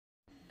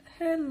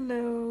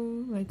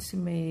Hello, let's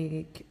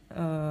make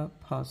a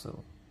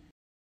puzzle.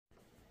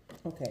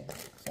 Okay,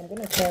 so I'm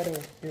gonna try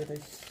to do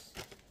this.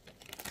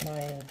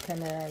 My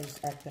camera is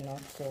acting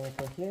up,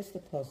 but here's the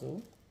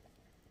puzzle.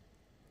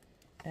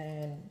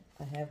 And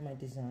I have my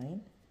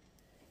design.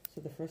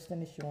 So the first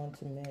thing is you want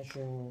to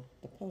measure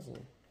the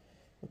puzzle.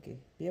 Okay,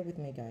 bear with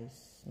me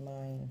guys.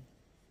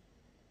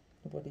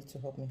 Nobody to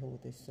help me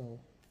hold this, so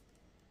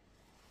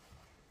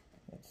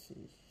let's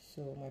see.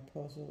 So my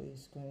puzzle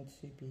is going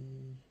to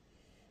be,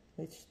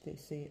 let's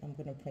say I'm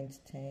going to print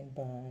 10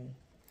 by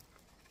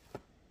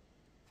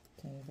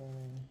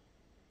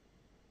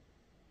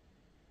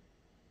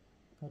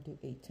I'll do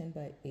 10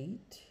 by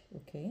 8,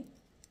 okay.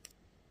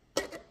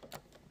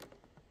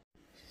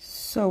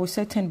 So we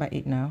said 10 by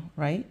 8 now,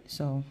 right?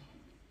 So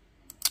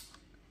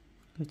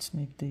let's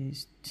make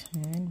this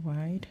 10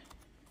 wide.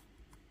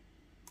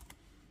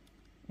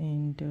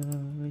 And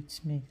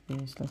let's make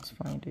this, let's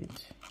find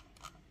it.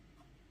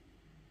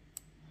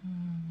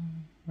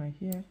 Right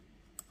here.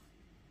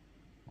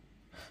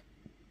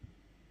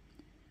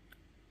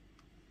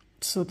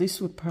 So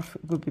this would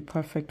be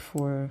perfect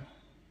for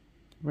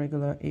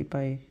regular 8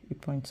 by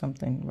 8 point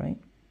something, right?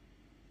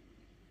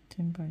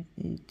 10 by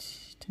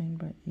 8, 10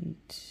 by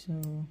 8.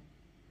 So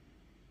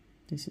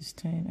this is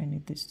 10. I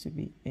need this to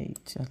be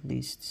 8, at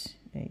least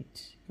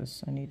 8,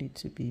 because I need it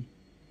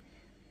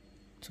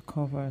to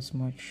cover as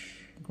much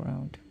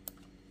ground.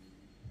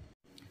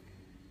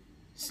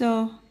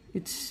 So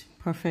it's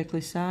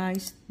perfectly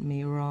sized.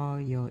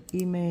 Mirror your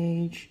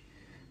image.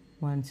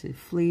 Once it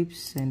flips,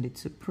 send it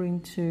to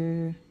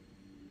printer.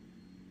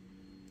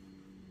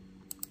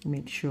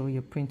 Make sure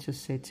your printer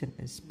setting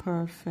is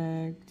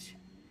perfect.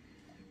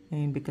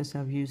 And because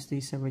I've used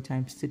this several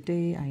times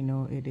today, I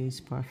know it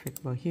is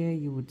perfect. But here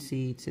you would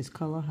see it says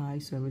color high,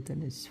 so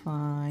everything is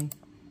fine.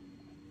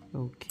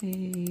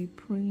 Okay,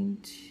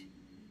 print.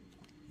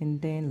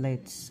 And then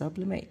let's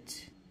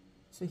sublimate.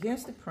 So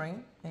here's the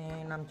print,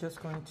 and I'm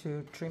just going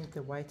to trim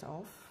the white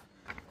off.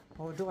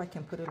 Although I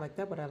can put it like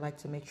that, but I like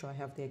to make sure I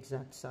have the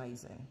exact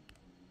sizing.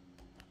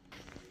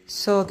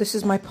 So this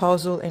is my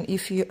puzzle, and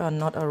if you are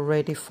not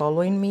already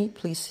following me,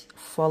 please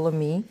follow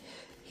me.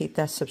 Hit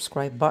that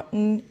subscribe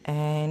button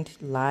and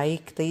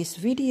like this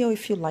video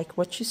if you like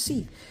what you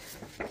see.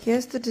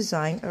 Here's the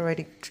design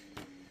already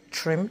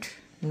trimmed,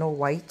 no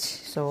white,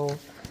 so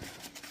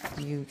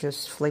you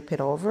just flip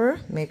it over,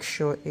 make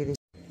sure it is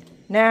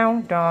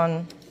now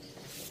done.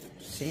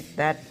 See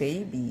that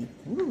baby,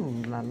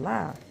 ooh la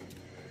la,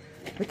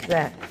 look at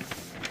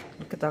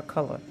that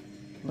color,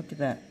 look at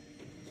that.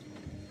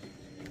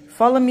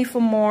 Follow me for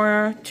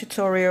more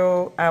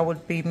tutorial. I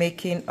would be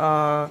making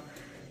a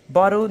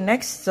bottle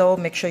next, so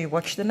make sure you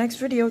watch the next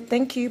video.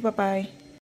 Thank you, bye bye.